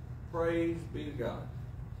 Praise be to God.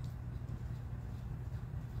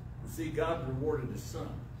 See, God rewarded his Son.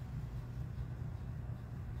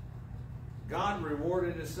 God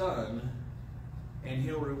rewarded his Son, and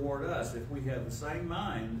he'll reward us if we have the same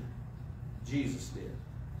mind Jesus did.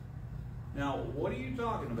 Now, what are you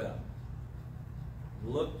talking about?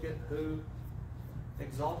 Look at who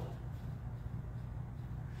exalted.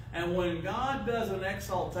 And when God does an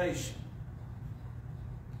exaltation,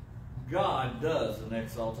 God does an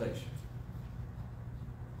exaltation.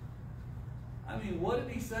 I mean, what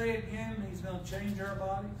did he say again? He's going to change our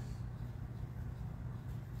bodies?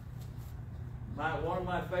 One of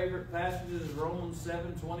my favorite passages is Romans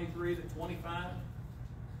 7:23-25.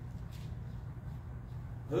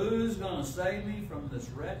 Who's going to save me from this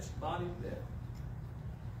wretched body of death?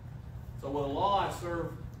 So with the law I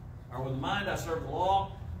serve, or with the mind I serve the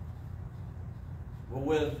law, but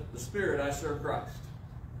with the Spirit I serve Christ.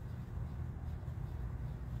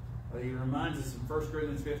 But he reminds us in 1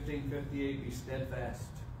 Corinthians 15:58, be steadfast,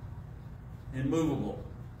 immovable,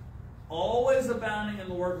 always abounding in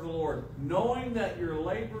the work of the Lord, knowing that your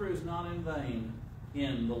labor is not in vain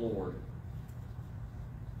in the Lord.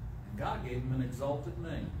 And God gave him an exalted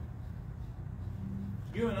name.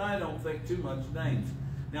 You and I don't think too much names.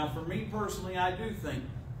 Now, for me personally, I do think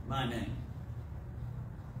my name.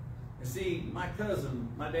 You see, my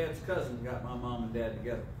dad's cousin, got my mom and dad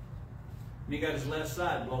together. And he got his left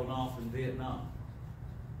side blown off in Vietnam.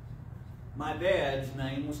 My dad's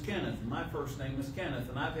name was Kenneth, and my first name is Kenneth.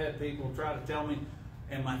 And I've had people try to tell me,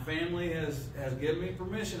 and my family has given me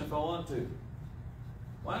permission if I want to.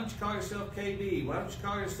 Why don't you call yourself KD? Why don't you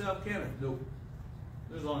call yourself Kenneth? No,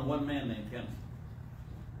 there's only one man named Kenneth.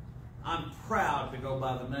 I'm proud to go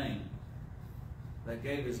by the name that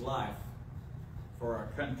gave his life for our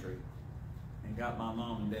country and got my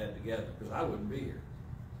mom and dad together, because I wouldn't be here.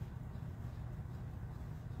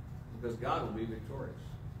 Because God will be victorious.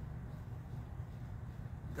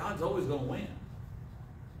 God's always going to win.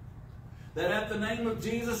 That at the name of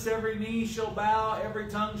Jesus every knee shall bow, every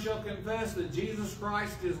tongue shall confess that Jesus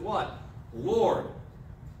Christ is what? Lord.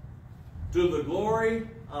 To the glory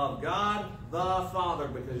of God the Father.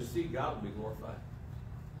 Because you see, God will be glorified.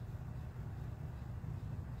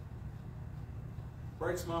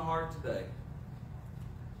 Breaks my heart today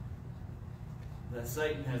that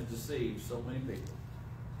Satan has deceived so many people.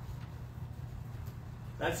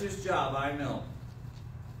 That's his job, I know.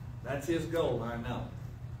 That's his goal, I know.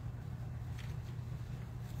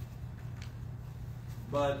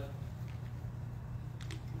 But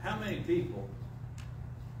how many people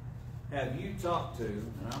have you talked to,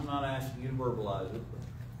 and I'm not asking you to verbalize it, but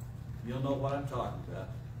you'll know what I'm talking about,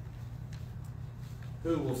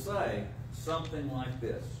 who will say something like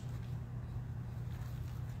this?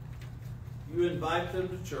 You invite them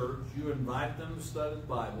to church, you invite them to study the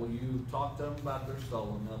Bible, you talk to them about their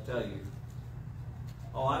soul, and they'll tell you,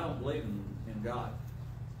 oh, I don't believe in God.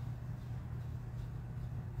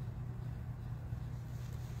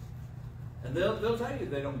 And they'll tell you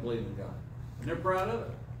they don't believe in God. And they're proud of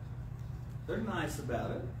it. They're nice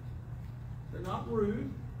about it. They're not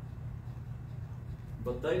rude.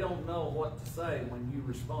 But they don't know what to say when you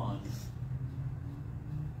respond.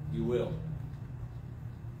 You will.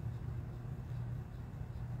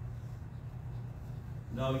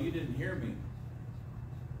 No, you didn't hear me.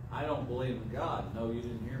 I don't believe in God. No, you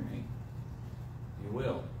didn't hear me. You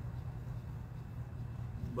will.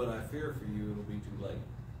 But I fear for you it'll be too late.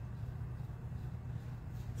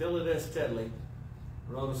 Philippians Tedley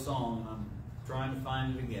wrote a song. I'm trying to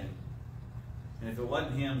find it again. And if it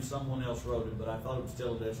wasn't him, someone else wrote it, but I thought it was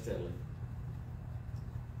Philippians Tedley.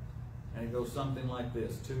 And it goes something like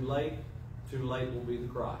this. Too late will be the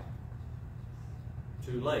cry.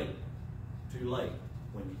 Too late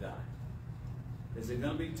when you die. Is it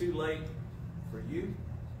going to be too late for you?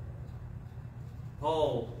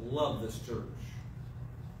 Paul loved this church.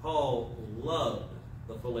 Paul loved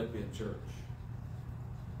the Philippian church.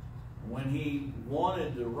 When he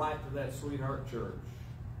wanted to write to that sweetheart church,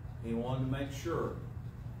 he wanted to make sure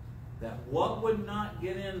that what would not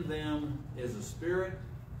get in them is a spirit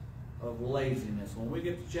of laziness. When we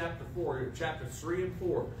get to chapter 4, chapters 3 and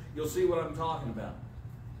 4, you'll see what I'm talking about.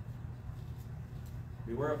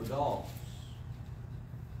 Beware of the dogs.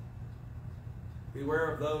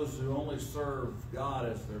 Beware of those who only serve God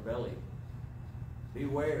as their belly.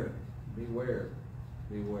 Beware, beware,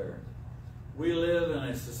 beware. We live in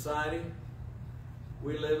a society,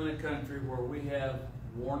 we live in a country where we have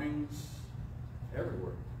warnings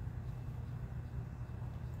everywhere.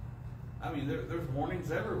 I mean, there's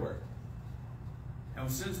warnings everywhere.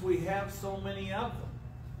 And since we have so many of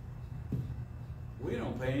them, we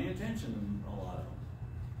don't pay any attention to a lot of them.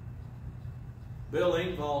 Bill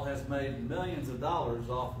Engvall has made millions of dollars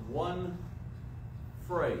off one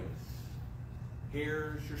phrase.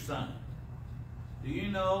 Here's your son. Do you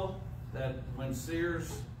know that when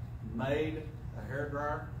Sears made a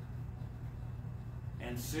hairdryer,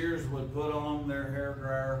 and Sears would put on their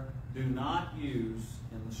hairdryer, do not use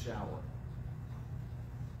in the shower?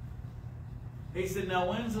 He said, now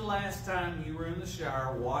when's the last time you were in the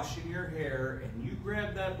shower washing your hair and you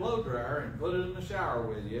grabbed that blow dryer and put it in the shower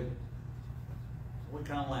with you? We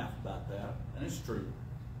kind of laugh about that, and it's true.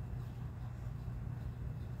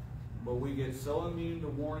 But we get so immune to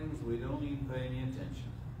warnings, we don't even pay any attention.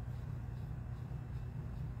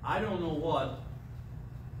 I don't know what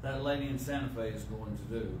that lady in Santa Fe is going to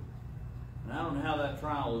do. And I don't know how that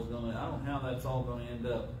trial is going to, I don't know how that's all going to end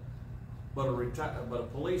up. But a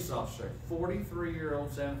police officer, a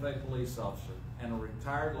 43-year-old Santa Fe police officer, and a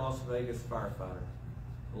retired Las Vegas firefighter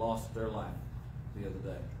lost their life the other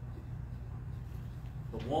day.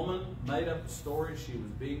 The woman made up the story she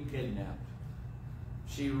was being kidnapped.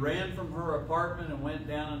 She ran from her apartment and went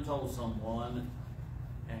down and told someone,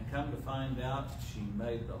 and come to find out, she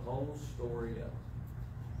made the whole story up.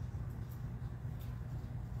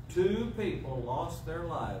 2 people lost their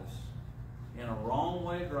lives in a wrong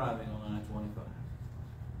way driving on I-25.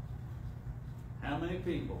 How many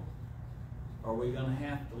people are we going to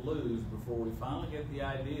have to lose before we finally get the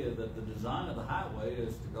idea that the design of the highway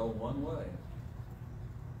is to go one way?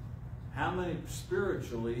 How many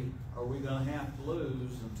spiritually are we going to have to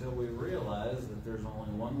lose until we realize that there's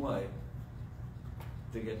only one way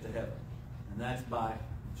to get to heaven? And that's by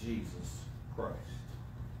Jesus Christ.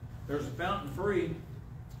 There's a fountain free.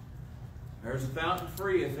 There's a fountain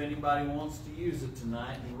free if anybody wants to use it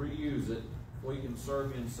tonight and reuse it. If we can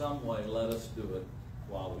serve you in some way, let us do it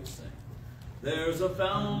while we sing. There's a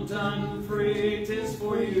fountain free, 'tis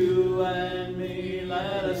for you and me.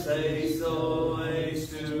 Let us haste always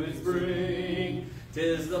to its brink.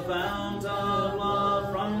 'Tis the fount of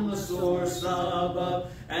love from the source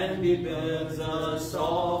above, and He bids us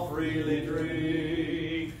all freely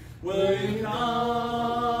drink. Will you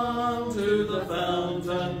come to the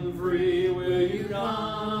fountain free? Will you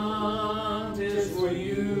come? 'Tis for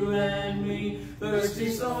you and me,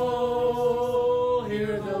 thirsty soul.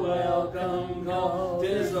 Hear the welcome call.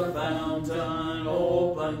 'Tis a fountain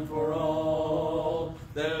open for all.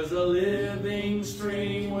 There's a living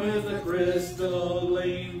stream with a crystal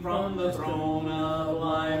gleam. From the throne of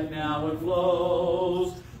life now it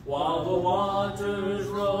flows. While the waters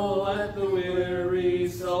roll at the weary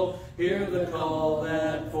soul, hear the call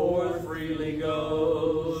that forth freely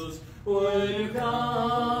goes. Will you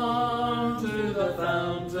come to the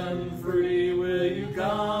fountain free? Will you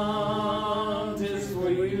come? 'Tis for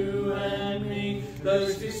you and me,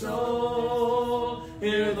 thirsty soul.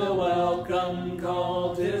 Hear the welcome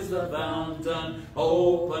call. 'Tis the fountain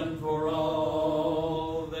open for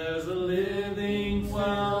all. There's a living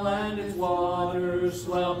well, and its waters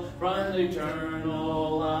swell from the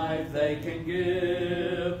eternal life they they can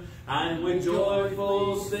give. And with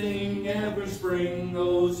joyful sing every spring,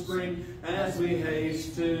 oh spring, as we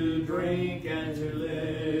haste to drink and to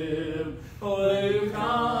live. Will you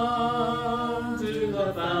come to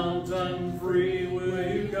the fountain free?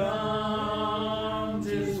 Will you come?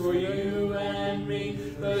 'Tis for you and me,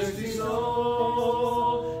 thirsty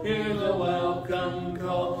soul. Hear the welcome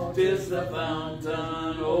call. 'Tis the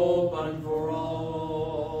fountain open for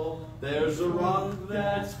all. There's a rock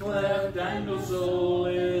that's cleft and no soul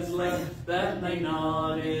is left that may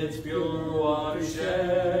not its pure water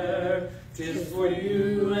share. 'Tis for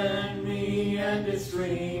you and me and its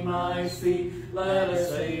stream I see. Let us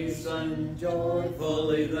hasten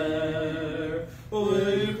joyfully there.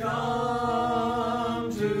 Will you come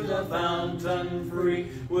to the fountain free?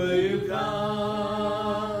 Will you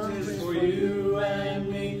come? 'Tis for you and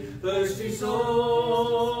me, thirsty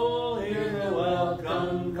soul. Hear the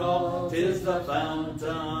welcome call. 'Tis the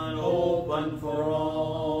fountain open for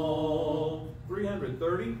all.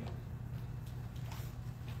 330.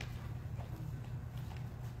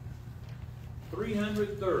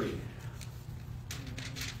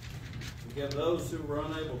 To give those who were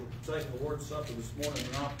unable to partake of the Lord's Supper this morning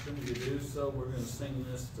an opportunity to do so, we're going to sing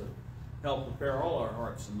this to help prepare all our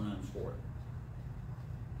hearts and minds for it.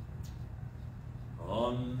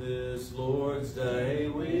 On this Lord's Day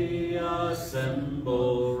we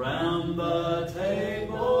assemble round the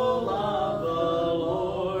table of the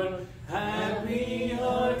Lord. Happy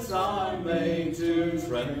hearts are made to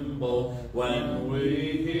tremble when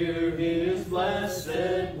we hear His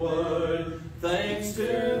blessed word. Thanks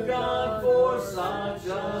to God for such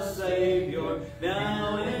a Savior,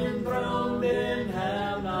 now enthroned in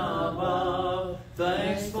heaven above.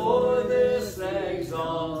 Thanks for this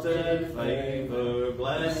exalted favor,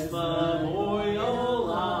 blessed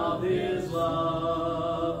memorial of His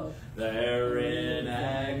love. There in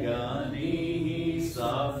agony He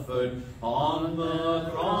suffered on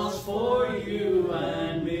the cross for you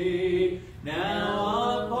and me.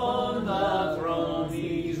 Now upon the throne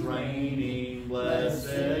He's reigning,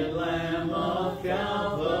 blessed Lamb of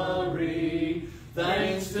Calvary.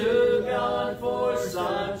 Thanks to God for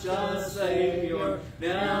such a Savior,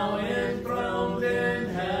 now enthroned in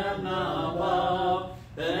heaven above.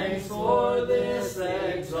 Thanks for this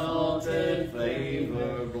exalted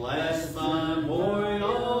favor, blessed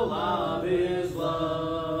memorial of His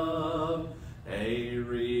love.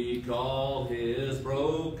 Recall His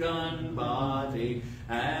broken body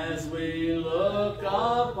as we look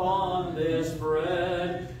upon this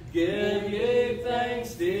bread. Give ye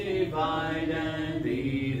thanks, divide and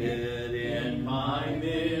eat it in my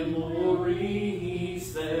memory, He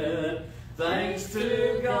said. Thanks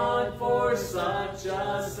to God for such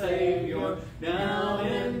a Savior, now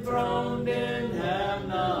enthroned in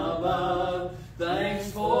heaven above.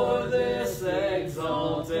 Thanks for this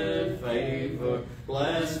exalted favor,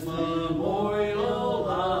 blessed memorial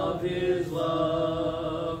of His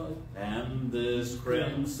love. And this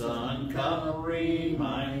crimson cup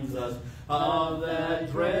reminds us of that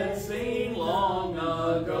dread scene long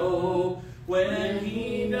ago, when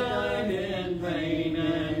He died in pain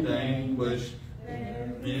and anguish.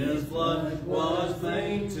 His blood was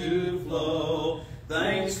made to flow.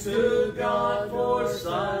 Thanks to God for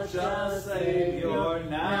such a Savior,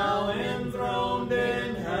 now enthroned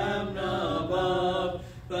in heaven above.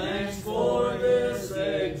 Thanks for this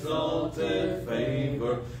exalted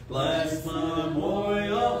favor, blessed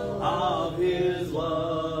memorial of His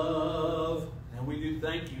love. And we do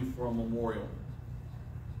thank you for a memorial.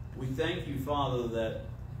 We thank you, Father, that,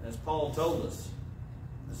 as Paul told us,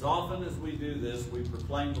 as often as we do this, we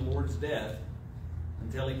proclaim the Lord's death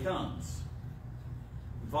until He comes.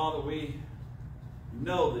 Father, we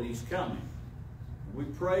know that He's coming. We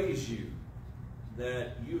praise you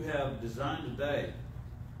that you have designed a day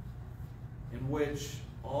in which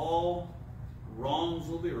all wrongs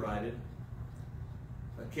will be righted,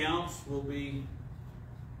 accounts will be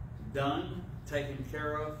done, taken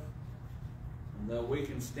care of, and that we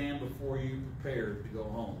can stand before you prepared to go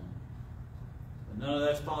home. But none of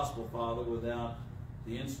that's possible, Father, without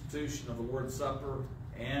the institution of the Lord's Supper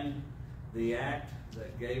and the act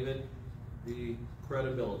that gave it the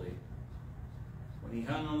credibility. When He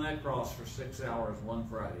hung on that cross for 6 hours one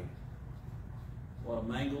Friday, what a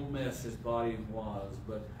mangled mess His body was,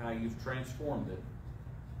 but how you've transformed it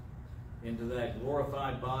into that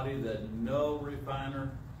glorified body that no refiner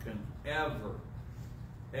can ever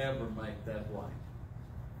make that white.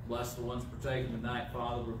 Bless the ones partaking tonight,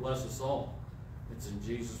 Father, but bless us all. It's in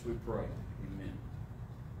Jesus we pray. Amen.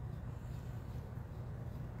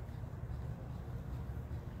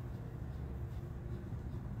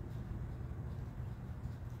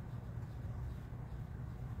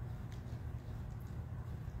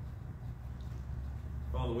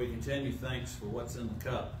 Father, we continue thanks for what's in the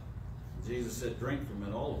cup. Jesus said, drink from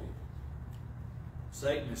it, all of you.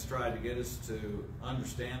 Satan has tried to get us to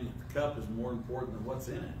understand that the cup is more important than what's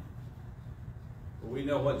in it. But we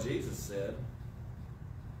know what Jesus said.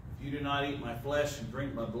 If you do not eat my flesh and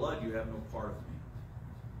drink my blood, you have no part of me.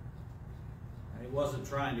 And he wasn't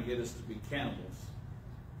trying to get us to be cannibals.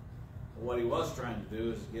 But what he was trying to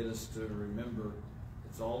do is get us to remember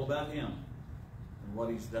it's all about him and what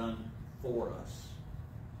he's done for us.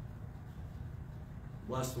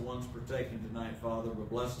 Bless the ones partaking tonight, Father, but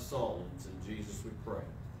bless us all. It's in Jesus we pray.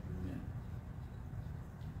 Amen.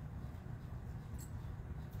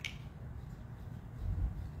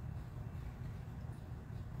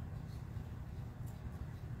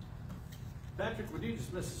 Patrick, would you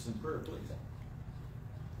dismiss us in prayer, please?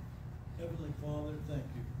 Heavenly Father, thank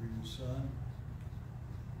you for your Son.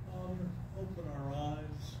 Father, open our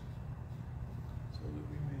eyes so that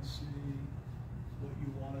we may see what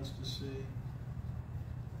you want us to see.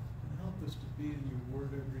 And help us to be in your word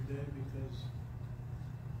every day, because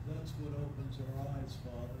that's what opens our eyes,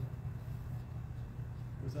 Father.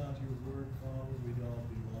 Without your word, Father, we'd all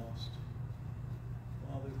be lost.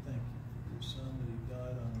 Father, thank you for your Son, that he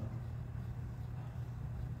died on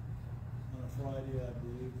a Friday, I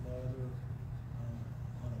believe, Father,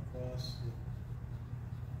 on a cross that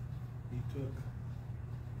he took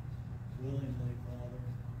willingly, Father,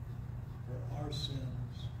 for our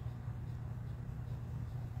sins.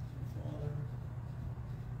 And Father,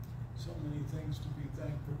 so many things to be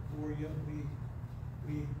thankful for, yet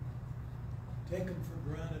we take them for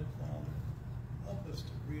granted, Father. Help us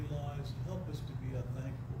to realize, help us to be a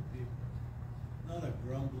thankful people, not a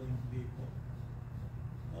grumbling people.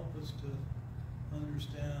 Help us to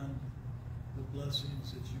understand the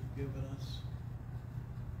blessings that you've given us.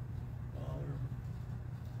 Father,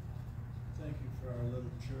 thank you for our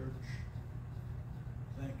little church.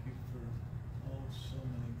 Thank you for, so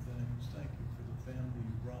many things. Thank you for the family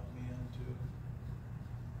you brought me into.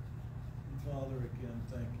 And Father, again,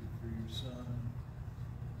 thank you for your Son.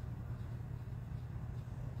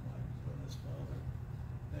 Oh my goodness, Father,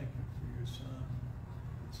 thank you for your Son.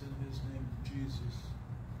 It's in his name, Jesus.